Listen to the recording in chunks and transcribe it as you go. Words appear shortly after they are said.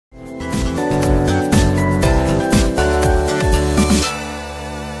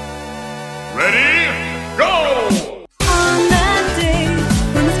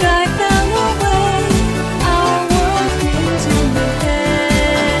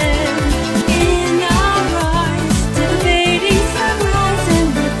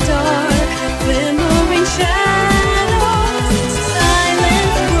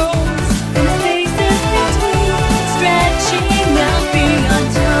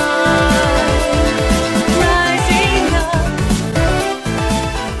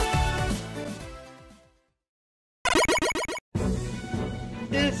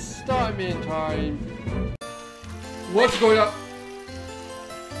going up?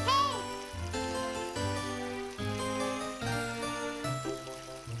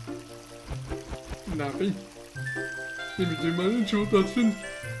 Nappy. Let me do my introduction,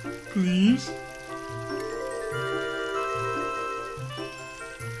 please.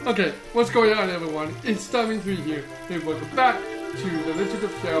 Okay, what's going on, everyone? It's Starman3 here, and welcome back to The Legend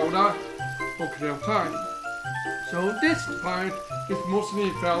of Zelda Ocarina of Time. So this part is mostly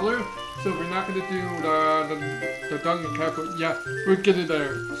a failure, so we're not going to do the dungeon cap, but yeah, we're getting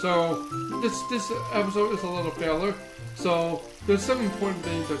there. So this episode is a little failure, so there's some important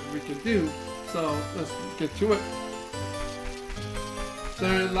things that we can do. So let's get to it. So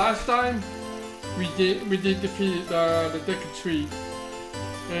last time we did defeat the Deku Tree,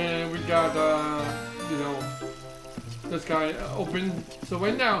 and we got you know, this guy open. So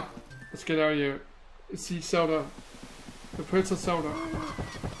right now, let's get out of here. See Zelda, the Princess Zelda.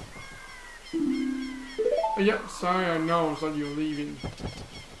 Oh, yep, sorry, I know that you're leaving.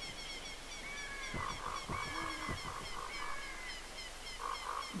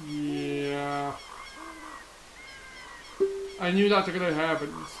 Yeah, I knew that's gonna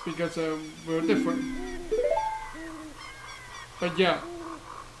happen because we're different. But yeah,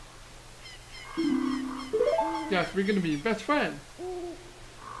 yes, we're gonna be best friends.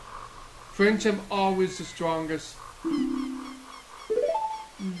 Friendship always the strongest. You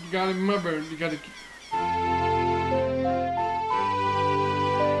gotta remember, you gotta.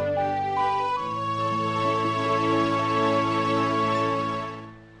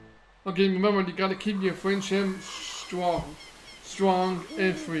 Okay, remember, you gotta keep your friendship strong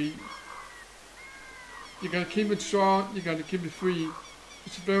and free. You gotta keep it strong, you gotta keep it free.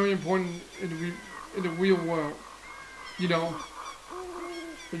 It's very important in the real world, you know.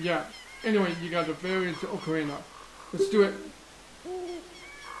 But yeah, anyway, you got the variant Ocarina. Let's do it.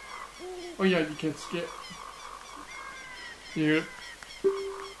 Oh yeah, you can't skip. You hear it?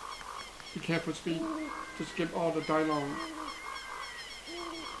 You can't put speed. Just skip all the dialogue.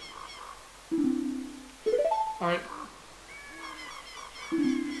 Alright.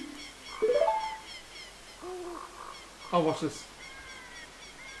 I'll watch this.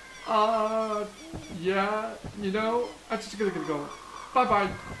 Yeah, you know, I'm just gonna go. Bye-bye.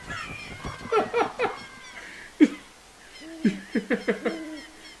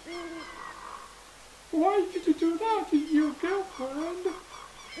 Why did you do that to your girlfriend?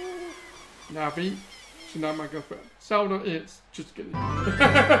 Navi, she's not my girlfriend. Zelda is. Just kidding.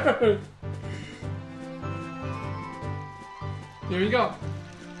 Here we go.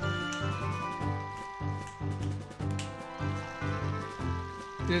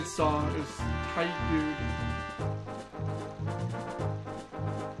 This song is tight, dude.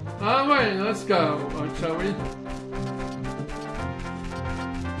 Alright, let's go, shall we?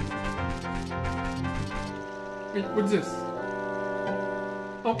 Wait, what's this?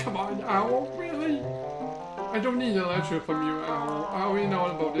 Oh, come on, Owl, really? I don't need a lecture from you, Owl. I already know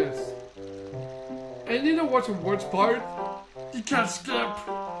about this. And you know what's the worst part? You can't skip!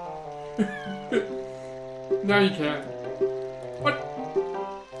 Now you can. What?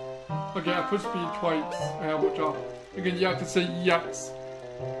 Okay, I put speed twice. I have a job. Again, you have to say yes.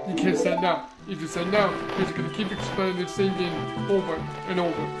 You can't say no. If you say no, you're just gonna keep explaining the same thing over and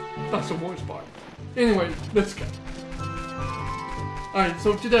over. That's the worst part. Anyway, let's go. Alright,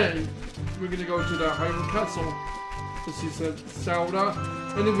 so today, we're gonna go to the Hyrule Castle to see Zelda,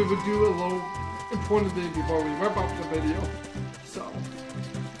 and then we will do a little important thing before we wrap up the video. So,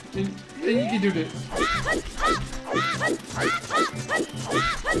 and you can do this.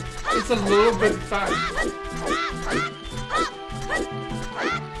 It's a little bit fast.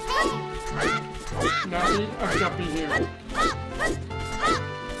 Now I've got to be here.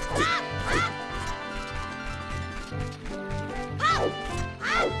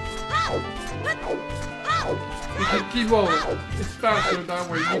 You can keep rolling. It's faster that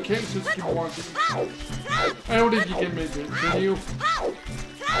way. You can't just keep walking. I don't think you can make it. Can you?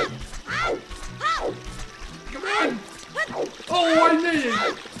 Come on! Oh, I made it!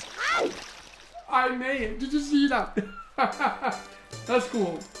 I made it. Did you see that? That's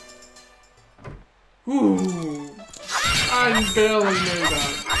cool. Ooh. I barely made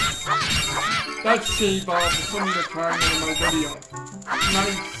that. That's save off from the time in my video.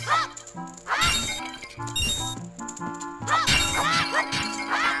 Nice.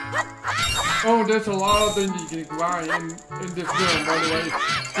 Oh, there's a lot of things you can grind in this room, by the way. You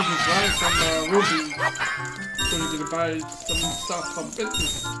can grind some rubies, so you can buy some stuff from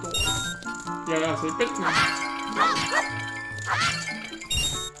business store. Yeah, I say business.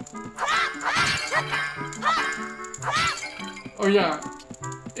 Oh yeah,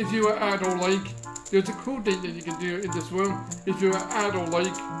 if you add a link there's a cool thing that you can do in this room. If you're an adult,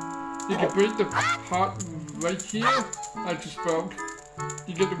 like, you can break the pot right here. I just broke.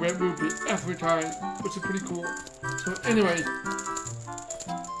 You get the red rupee every time, which is pretty cool. So anyway,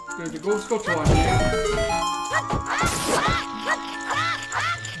 there's the gold sculpture on here.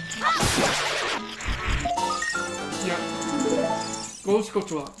 Yeah, gold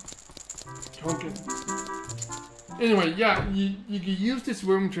sculpture. Token. Anyway, yeah, you can use this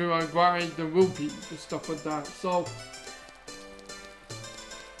room to grind the rupees and stuff like that. So,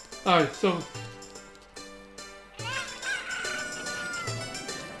 alright, so.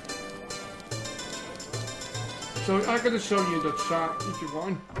 So I'm gonna show you the shop if you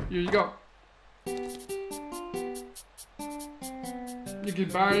want. Here you go. You can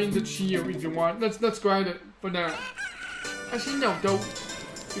buy the shield if you want. Let's grind it for now. Actually no, don't,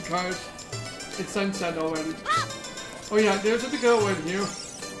 because it's sunset already. Oh yeah, there's a girl right here.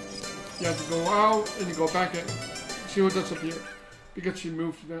 You have to go out and you go back in. She will disappear because she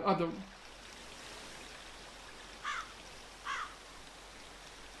moved to the other.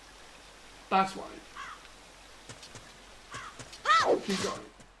 That's why. Keep going.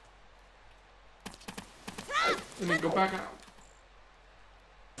 And then go back out.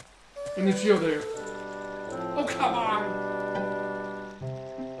 And then she'll there. Oh, come on!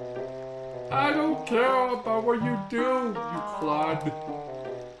 I don't care about what you do, you clod.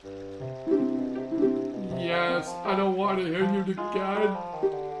 Yes, I don't want to hear you again.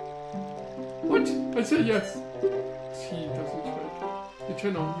 What? I said yes. She doesn't check. You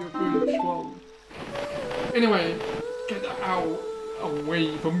turn on, you're very strong. Anyway, get out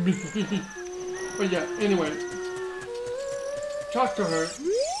away from me. But yeah, anyway. Talk to her.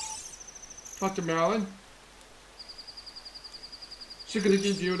 Talk to Marilyn. She's gonna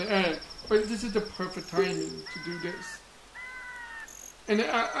give you the egg. But this is the perfect timing to do this. And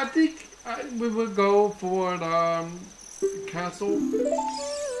I think we will go for the castle.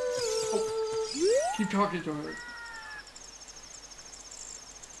 Oh, keep talking to her.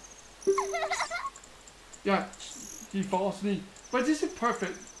 Yeah, he falls asleep. But this is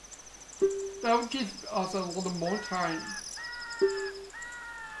perfect. That will give us a little more time.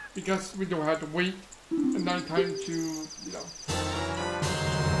 Because we don't have to wait a night time to, you know.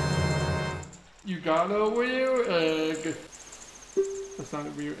 You got a real egg. That's not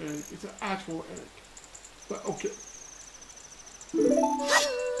a real egg, it's an actual egg. But okay.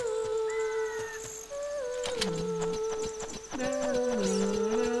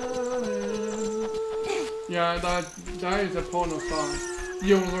 Yeah, that is a porno song.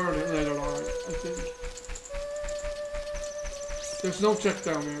 You'll learn it later on, I think. There's no check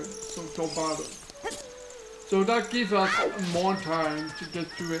down there, so don't bother. So that gives us more time to get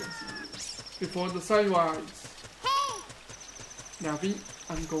through it before the sunrise. Navi,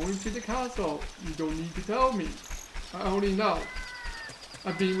 I'm going to the castle. You don't need to tell me. I already know.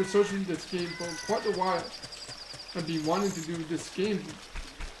 I've been researching this game for quite a while. I've been wanting to do this game.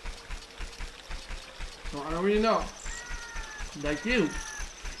 So I already know. Like you.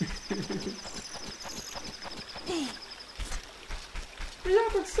 We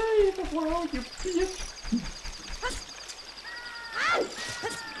haven't saved the world, you bitch.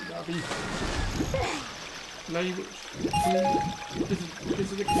 Navi. Language.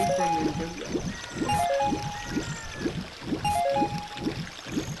 This is a kid-friendly video.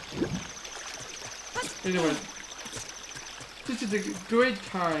 Anyway, this is a great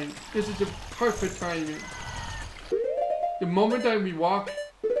time. This is the perfect timing. The moment that we walk,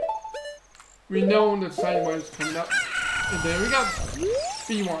 we know the sunrise is coming up. And there we go.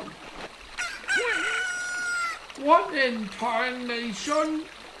 B1. What in tarnation?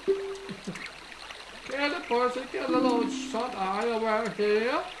 Get a person, get a little shut eye over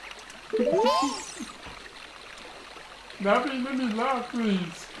here. Navi, let me laugh,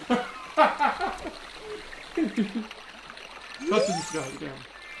 please. Touch this guy down.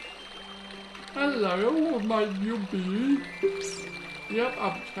 Hello, my newbie. Yep,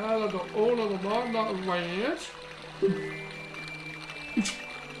 I'm tired of the owner of the Walnut Ranch.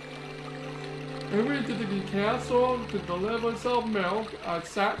 I went to the castle to deliver some milk. I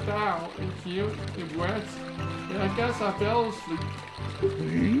sat down and here and rest, and I guess I fell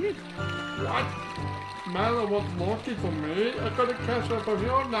asleep. What? Mala was looking for me. I gotta catch up with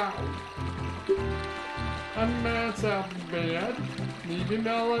her now. A man's out of bed, leaving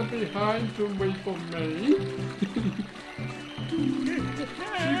Mala behind to wait for me. She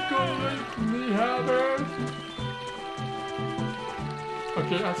gonna let me have her.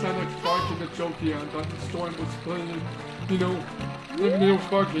 Okay, I sound like Sparky the joke here. I thought the storm was playing, you know,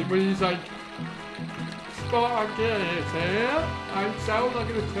 Sparky, but he's like, block is here. I'm sound like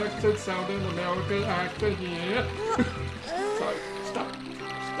a Texas Southern American actor here. Sorry, stop.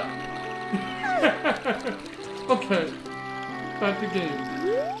 Okay, back to game.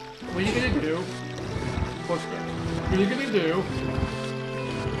 What are you gonna do? Push back. What are you gonna do?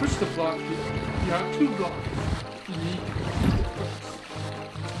 Push the block here. You have 2 blocks. You need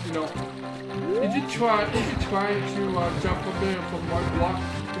you know. If you try to jump up there from 1 block,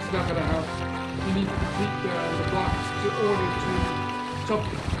 it's not gonna help. You need to complete the blocks in order to jump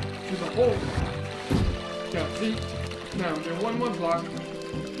to the hole. Yeah, see? Now, there's 1 more block.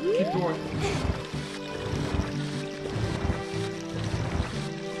 Keep going.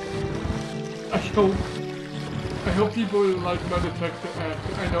 I hope people like my detective act.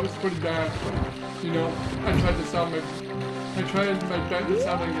 I know it's pretty bad, but, you know, I tried my best to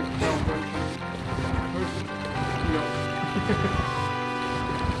sound like a cowboy person, you know.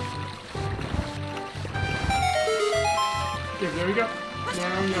 Okay, there we go.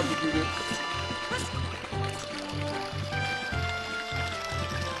 Now we have to do this.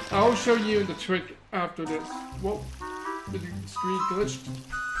 I'll show you the trick after this. Whoa, the screen glitched.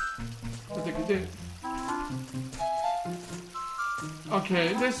 I think it did.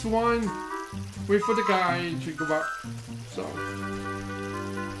 Okay, this one, wait for the guy to go up. So,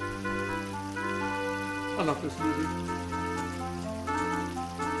 I love this movie.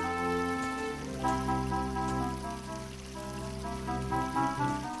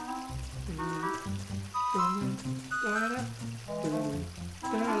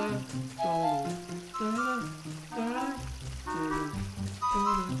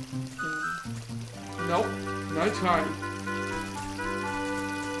 Nope, nice try.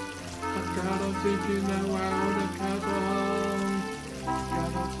 Thinking around the castle,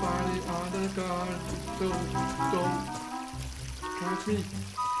 got a body on the guard, so don't catch me,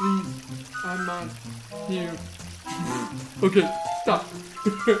 please, I'm not here. Okay, stop.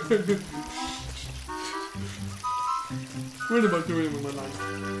 What am I doing with my life?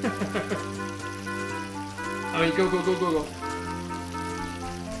 Alright, go.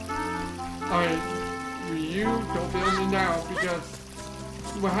 Alright, Ryu, don't fail me now, because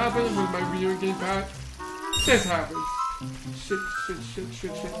what happened with my video game pad? This happens. Shit.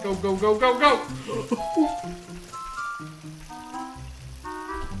 Go.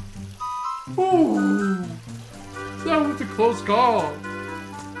 Ooh, that was a close call.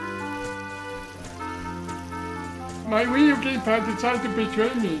 My video game pad decided to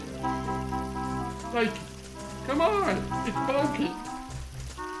betray me. Like, come on, it's bulky.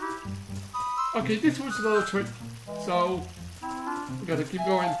 Okay, this was a little trick, so we gotta keep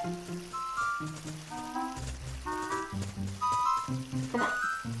going. Come on.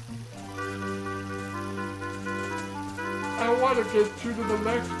 I want to get through to the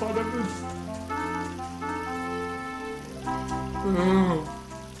next part of this. Oh.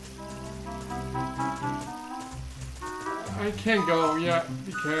 I can't go yet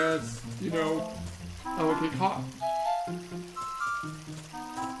because, you know, I will get caught.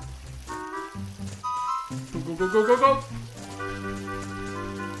 Go.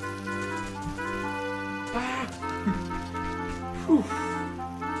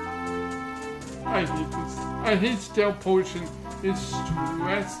 I hate this. I hate stealth potion. It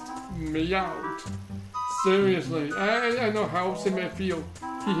stressed me out. Seriously, I know how Sim may feel.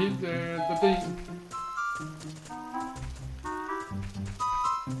 He hit the thing.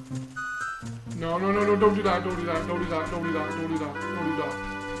 No, don't do that, don't do that.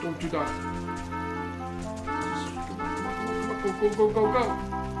 Go.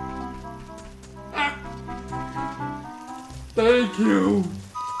 Ah! Thank you.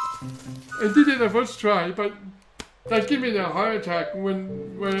 I did it the first try, but that gave me a heart attack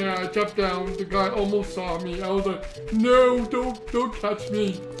when I jumped down. The guy almost saw me. I was like, no, don't catch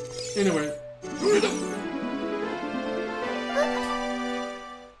me. Anyway.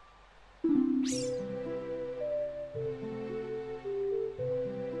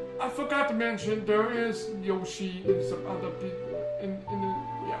 I forgot to mention there is Yoshi and some other people in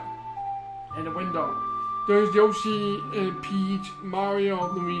the window. There's Yoshi and Peach,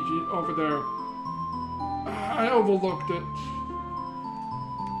 Mario, Luigi over there. I overlooked it.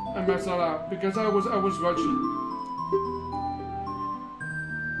 I messed that up because I was rushing.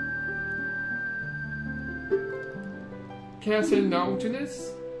 Can I say no to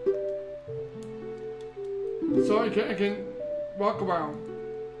this? So I can walk around.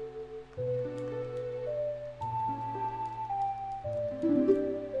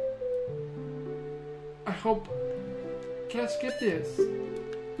 I hope. Can I skip this?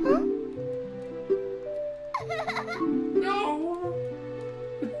 Huh? No.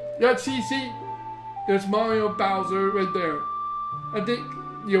 Yeah, see. There's Mario Bowser right there. I think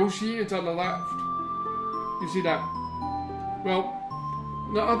Yoshi is on the left. You see that? Well,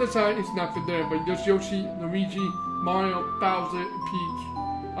 the other side is nothing there, but there's Yoshi, Luigi, Mario, Bowser, and Peach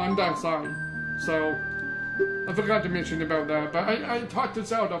on that side. So, I forgot to mention about that, but I talked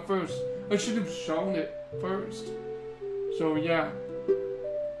this out at first. I should have shown it first. So, yeah.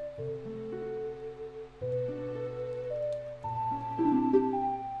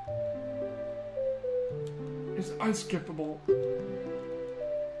 It's unskippable.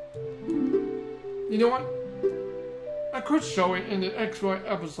 You know what? I could show it in the extra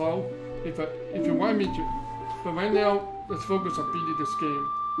episode if you want me to. But right now, let's focus on beating this game.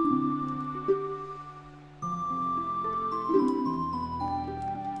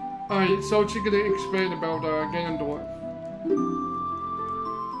 Alright, so she's gonna explain about Ganondorf.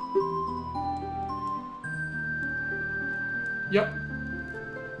 Yep.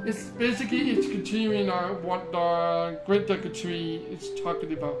 It's continuing what the Great Deku Tree is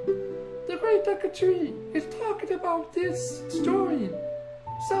talking about. The Great Deku Tree is talking about this story.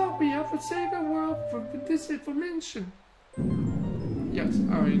 So we have to save the world from this information. Yes,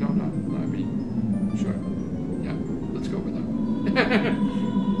 I already know that. I mean, sure. Yeah, let's go with that.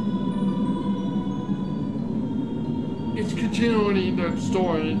 It's continuing the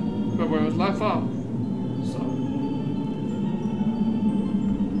story but where it was left off.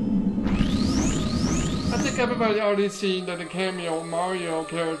 I think everybody already seen that the cameo Mario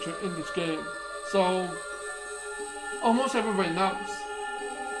character in this game, so almost everybody knows.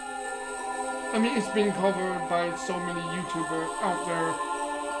 I mean, it's been covered by so many YouTubers out there.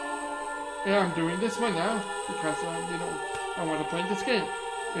 And I'm doing this one now because you know, I want to play this game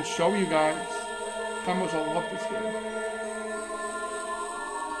and show you guys how much I love this game.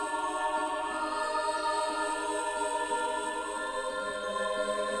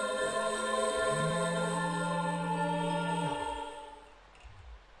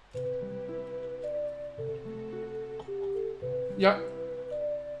 Yep.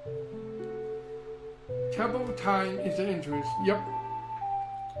 Temple time is the interest. Yep.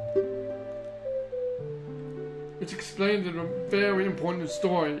 It's explained in a very important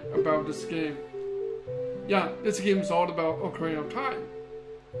story about this game. Yeah, this game is all about Ocarina of Time.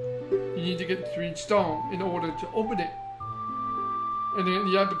 You need to get 3 stones in order to open it. And then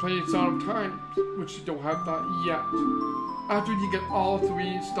you have to play Song of Time, which you don't have that yet. After you get all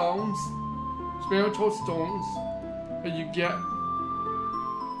 3 stones, spiritual stones, and you get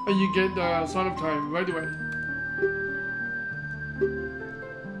the Song of Time right away.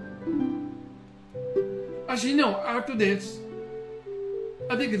 Actually, no, after this,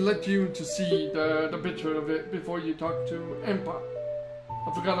 I think it let you to see the picture of it before you talk to Empire.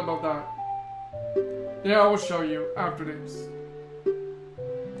 I forgot about that. Yeah, I will show you after this.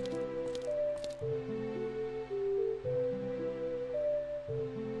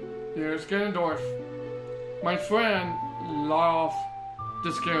 Here's Ganondorf. My friend loved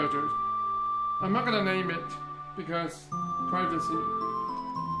this character. I'm not gonna name it because privacy.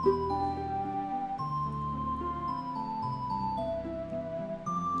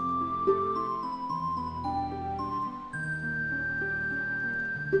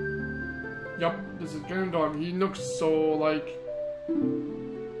 Yup, this is Ganondorf. He looks so like...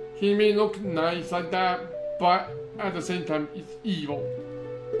 He may look nice like that, but at the same time, he's evil.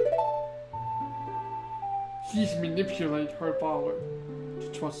 He's manipulated her father to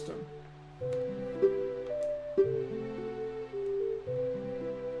trust him.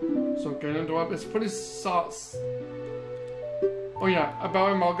 So Ganondorf is pretty sauce. Oh yeah, about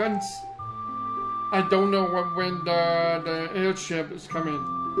Amalgams. I don't know when the airship is coming.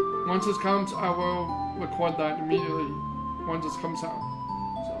 Once it comes, I will record that immediately. Once it comes out.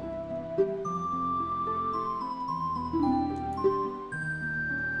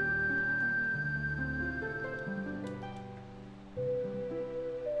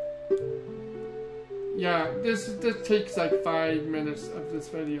 Yeah, this takes like 5 minutes of this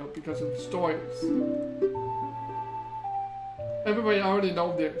video because of the stories. Everybody already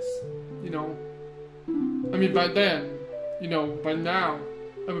know this, you know. I mean, by then, you know, by now,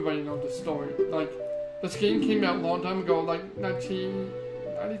 everybody knows the story. Like, this game came out a long time ago, like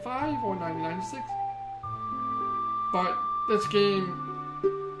 1995 or 1996. But this game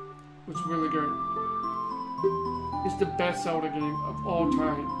was really good. It's the best Zelda game of all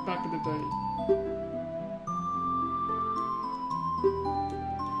time, back in the day.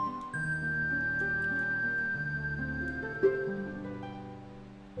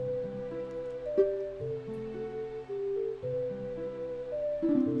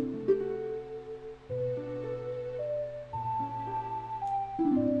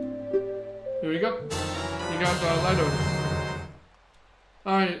 Here we go. Yep. You got the letters.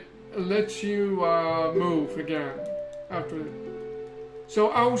 Alright, let you move again after it. So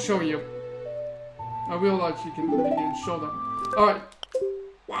I'll show you. I realize you can show them. Alright.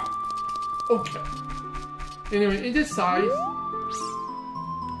 Wow. Okay. Anyway, in this size,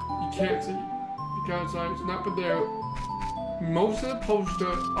 you can't see because it's not up there. Most of the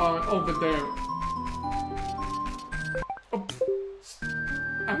posters are over there. Oh,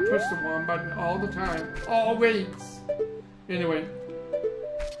 I push the wrong button all the time. Always. Anyway.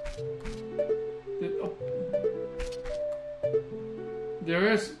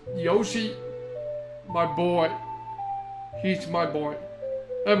 There is Yoshi, my boy. He's my boy.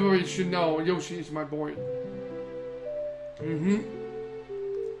 Everybody should know Yoshi is my boy.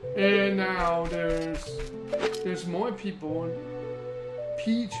 And now there's more people.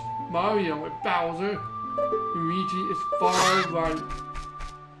 Peach, Mario, and Bowser. Luigi is far right.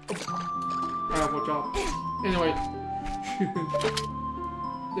 Ah, watch out. Anyway.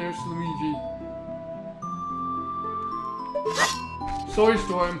 There's Luigi. Sorry,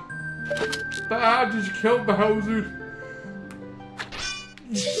 Storm. But did you kill Bowser?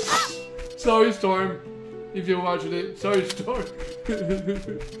 Sorry, Storm. If you're watching it, sorry, Storm.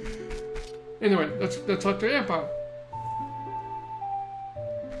 Anyway, let's talk to Grandpa.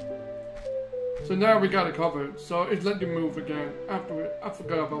 So now we got it covered. So it let you move again. After it, I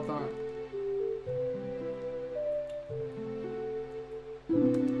forgot about that.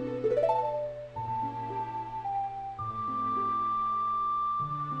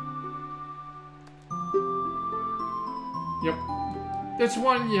 Yep. This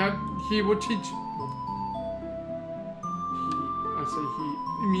one, yeah, he will teach.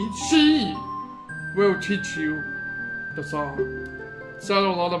 She will teach you the song. Zelda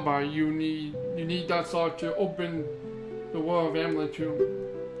Lullaby, you need that song to open the world of Emily too.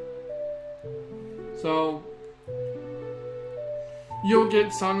 So you'll get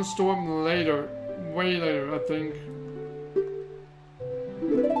Sunstorm later, way later, I think.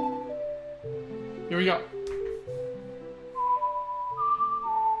 Here we go.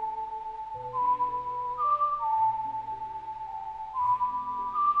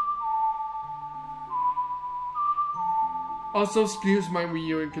 Also, excuse my Wii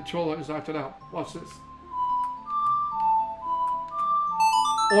U and controller is acting out. Watch this.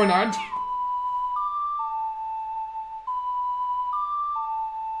 Or not.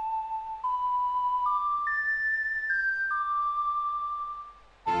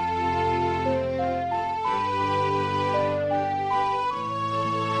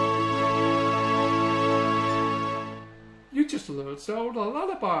 You just learned Zelda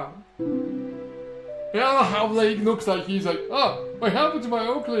Lullaby. Yeah, how Lake looks like he's like, oh, what happened to my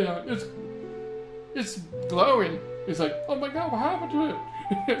Ocarina? It's glowing. It's like, oh my god, what happened to it?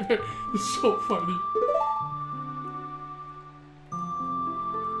 It's so funny.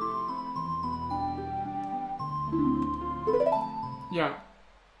 Yeah.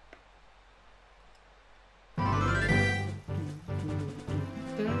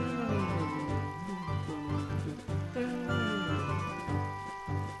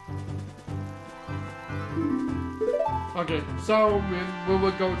 Okay, so we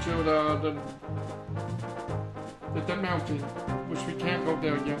will go to the mountain, which we can't go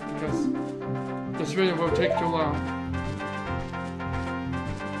there yet because this video will take too long.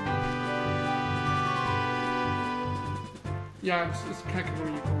 Yeah, it's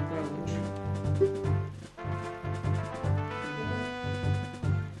technically village.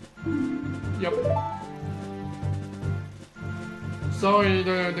 Yep. Sorry,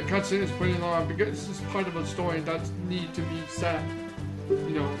 the cutscene is pretty long because this is part of a story that needs to be said.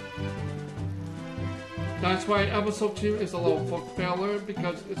 You know. That's why episode 2 is a little for failure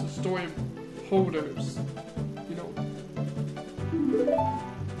because it's a story of holders. You know.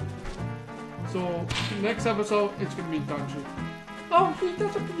 So next episode it's gonna be dungeon. Oh, he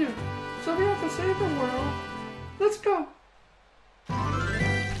disappeared. So we have to save the world. Let's go.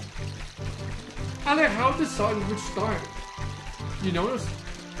 I like how the song would start. You notice?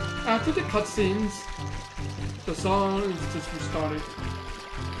 After the cutscenes, the song is just restarted.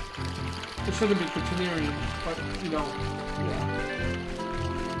 It shouldn't be continuing, but you know, yeah.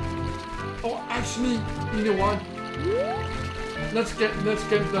 Oh, actually, you know what? Let's get the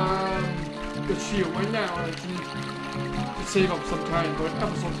shield right now, actually, to save up some time for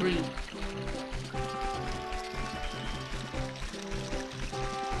episode 3.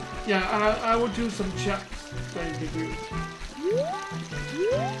 Yeah, I will do some checks that you can do.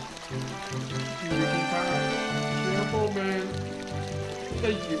 Careful, man.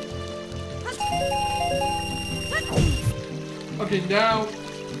 Thank you. Okay, now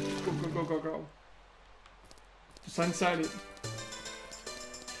go. sunset it.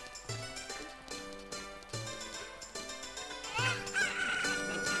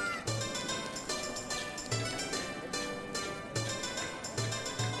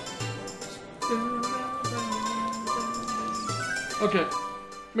 Okay,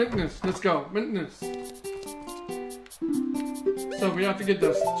 maintenance, let's go, maintenance. So we have to get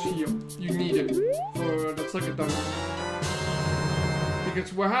this shield. You need it for the second time.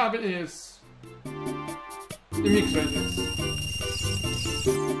 Because what happened is, let me explain this.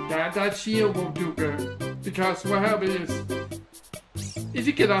 That shield won't do good. Because what happened is, if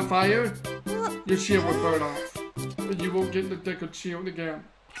you get on fire, your shield will burn off. And you won't get the decorative shield again.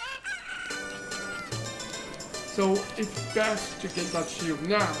 So it's best to get that shield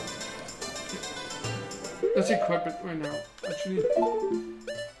now. Let's equip it right now, actually.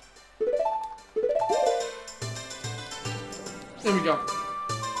 There we go.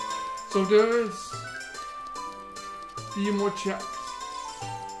 So there's a few more checks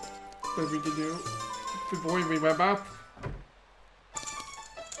that we can do before we wrap up.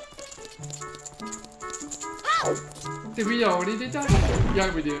 Did we already did that?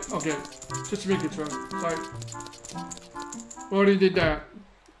 Yeah, we did. Okay, just to make it sure. Sorry. We already did that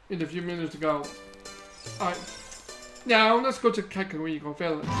in a few minutes ago. Alright. Now let's go to Kakariko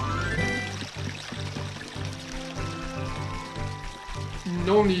Village.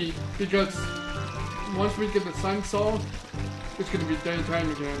 No need, because once we get the sun salt, it's gonna be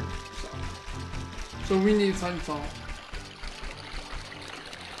daytime again. So we need sun salt.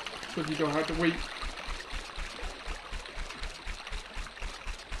 So you don't have to wait.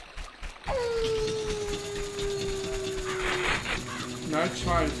 Nice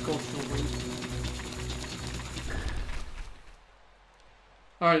try, it's called Silver.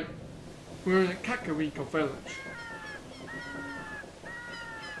 Alright, we're in the Kakariko Village.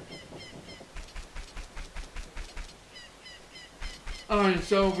 Alright,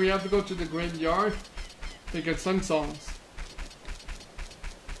 so we have to go to the graveyard to get sun songs.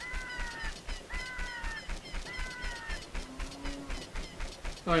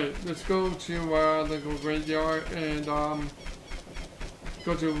 Alright, let's go to the graveyard and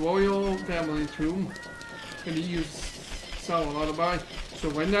go to Royal Family Tomb and use Sell a Lullaby. So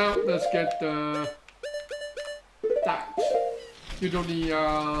right now, let's get that. You don't need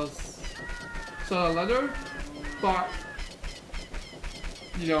Sell a Letter, but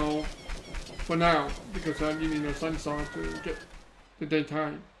you know, for now, because I'm using a sun song to get the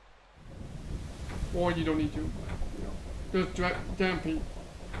daytime. Or you don't need to, you know, just damping.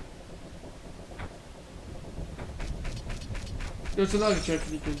 There's another check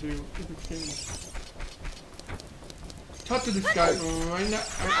you can do in this game. Talk to this guy right now.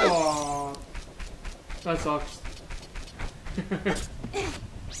 Oh, that sucks.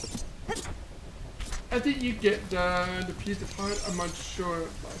 I think you get the piece of heart. I'm not sure,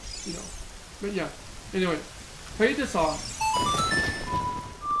 but you know. But yeah. Anyway, play this song.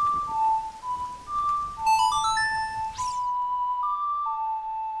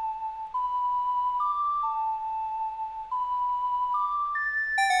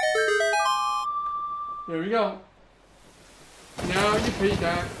 There we go. Now you pay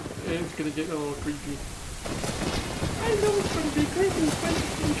that, and it's gonna get a little creepy. I know it's gonna be creepy, but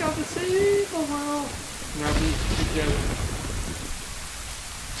you gotta save the world. Now we get it.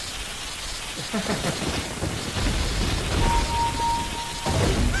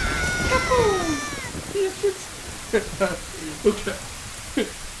 Okay.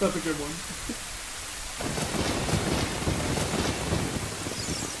 That's a good one.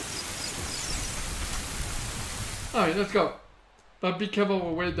 Alright, let's go. But be careful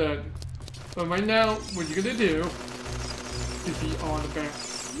when we're dead. But right now, what you're gonna do is be on the back.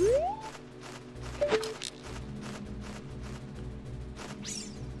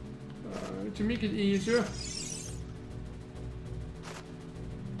 To make it easier.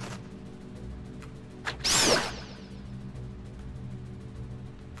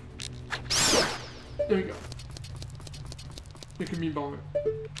 There we go. Look at me bomb it.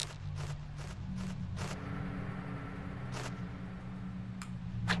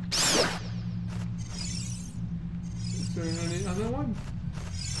 Is there any other one?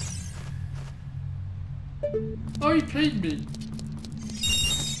 Oh, he paid me.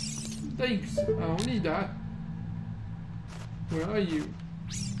 Thanks, I don't need that. Where are you?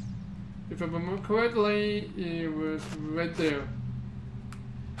 If I remember correctly, it was right there.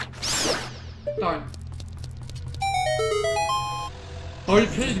 Done. Oh, he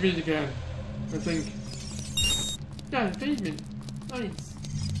paid me again, I think. Yeah, he paid me. Nice.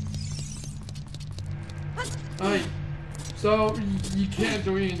 Alright, so you can't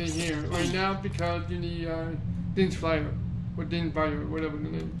do anything here right now because you need Din's Flyer, or Din Fire, whatever the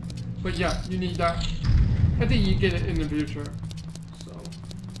name. But yeah, you need that. I think you get it in the future.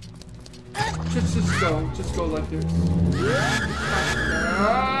 So just go like this.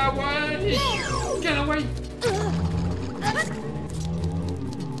 Away! Get away!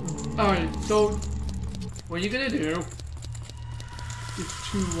 Alright, so what you're gonna do is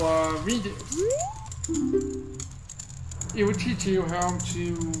to read this. It will teach you how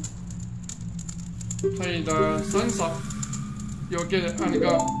to play the Sun song. You'll get it on the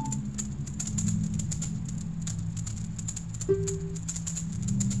go.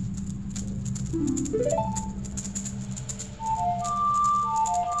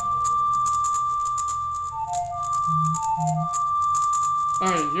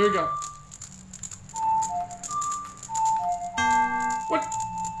 Alright, here we go. What?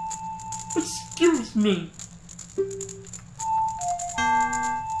 Excuse me.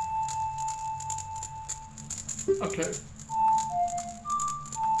 Okay.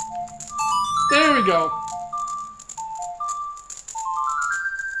 There we go.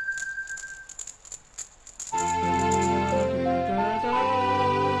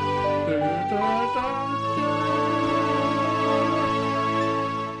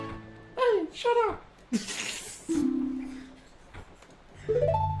 Hey, shut up.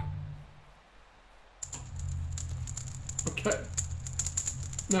 Okay.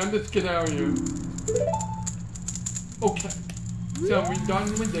 Now let's get out of here. Okay. So we're done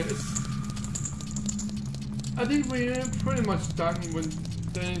with this. I think we're pretty much done with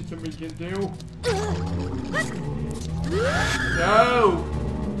things that we can do. No!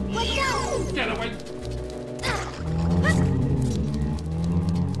 Get away!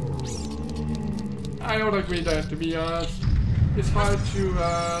 I don't agree that, to be honest. It's hard to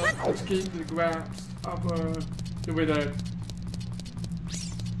escape the grasp of the wizard.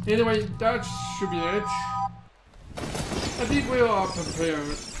 Anyway, that should be it. I think we are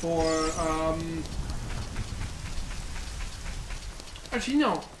prepared for actually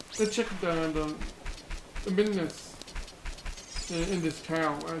no. Let's check the business in this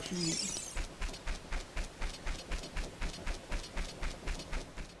town. Actually,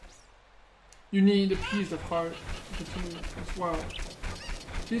 you need a piece of heart to continue as well.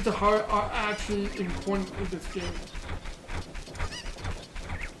 Pieces of heart are actually important in this game.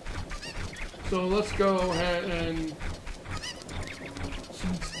 So let's go ahead and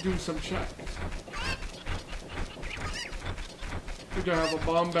do some checks. We don't have a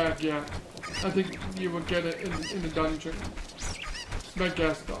bomb back yet. I think you will get it in the dungeon. It's my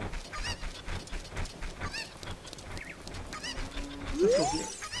guess though. Let's go here.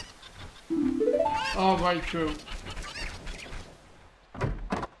 Oh, right, true.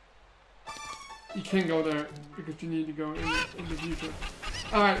 You can't go there because you need to go in the future.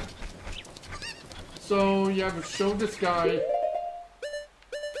 Alright. So you have to show this guy.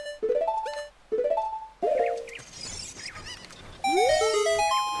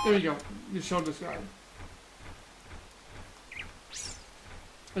 There you go. You show this guy.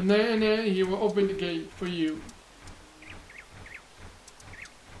 And then he will open the gate for you.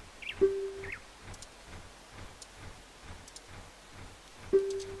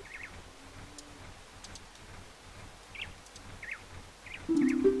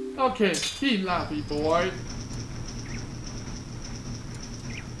 Okay, keep laughing, boy.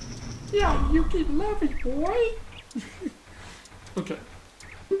 Yeah, you keep laughing, boy. Okay.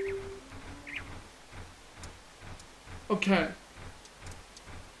 Okay.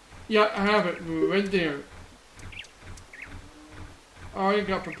 Yeah, I have it right there. I already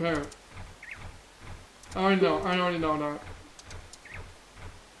got prepared. I already know that.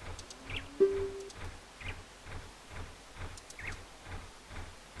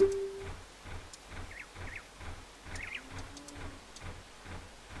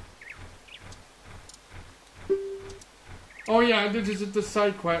 Oh yeah, this is the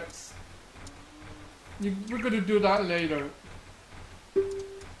side quest. We're gonna do that later.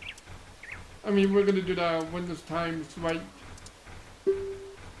 I mean, we're gonna do that when this time is right.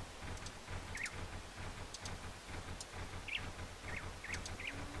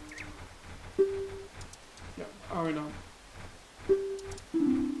 Yeah, alright now.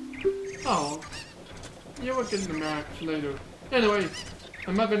 Oh, yeah, we're getting the match later. Anyway,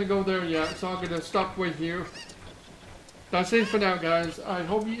 I'm not gonna go there yet, so I'm gonna stop right here. That's it for now, guys. I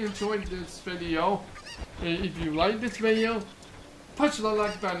hope you enjoyed this video. If you like this video, push the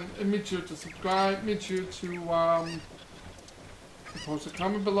like button and make sure to subscribe. Make sure to post a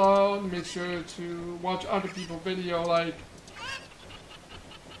comment below. Make sure to watch other people's video like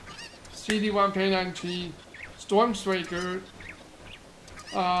CD1K93, Stormstraker,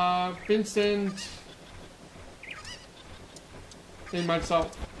 Vincent, in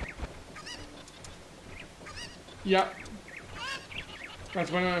myself. Yep.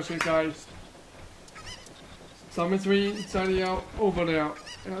 That's what I say, guys. Starman3 signing out over there.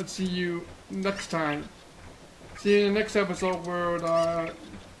 And I'll see you next time. See you in the next episode where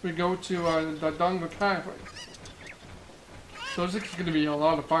we go to the Dunga Cafe. So this is going to be a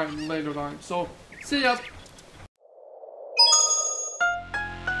lot of fun later on. So, see ya!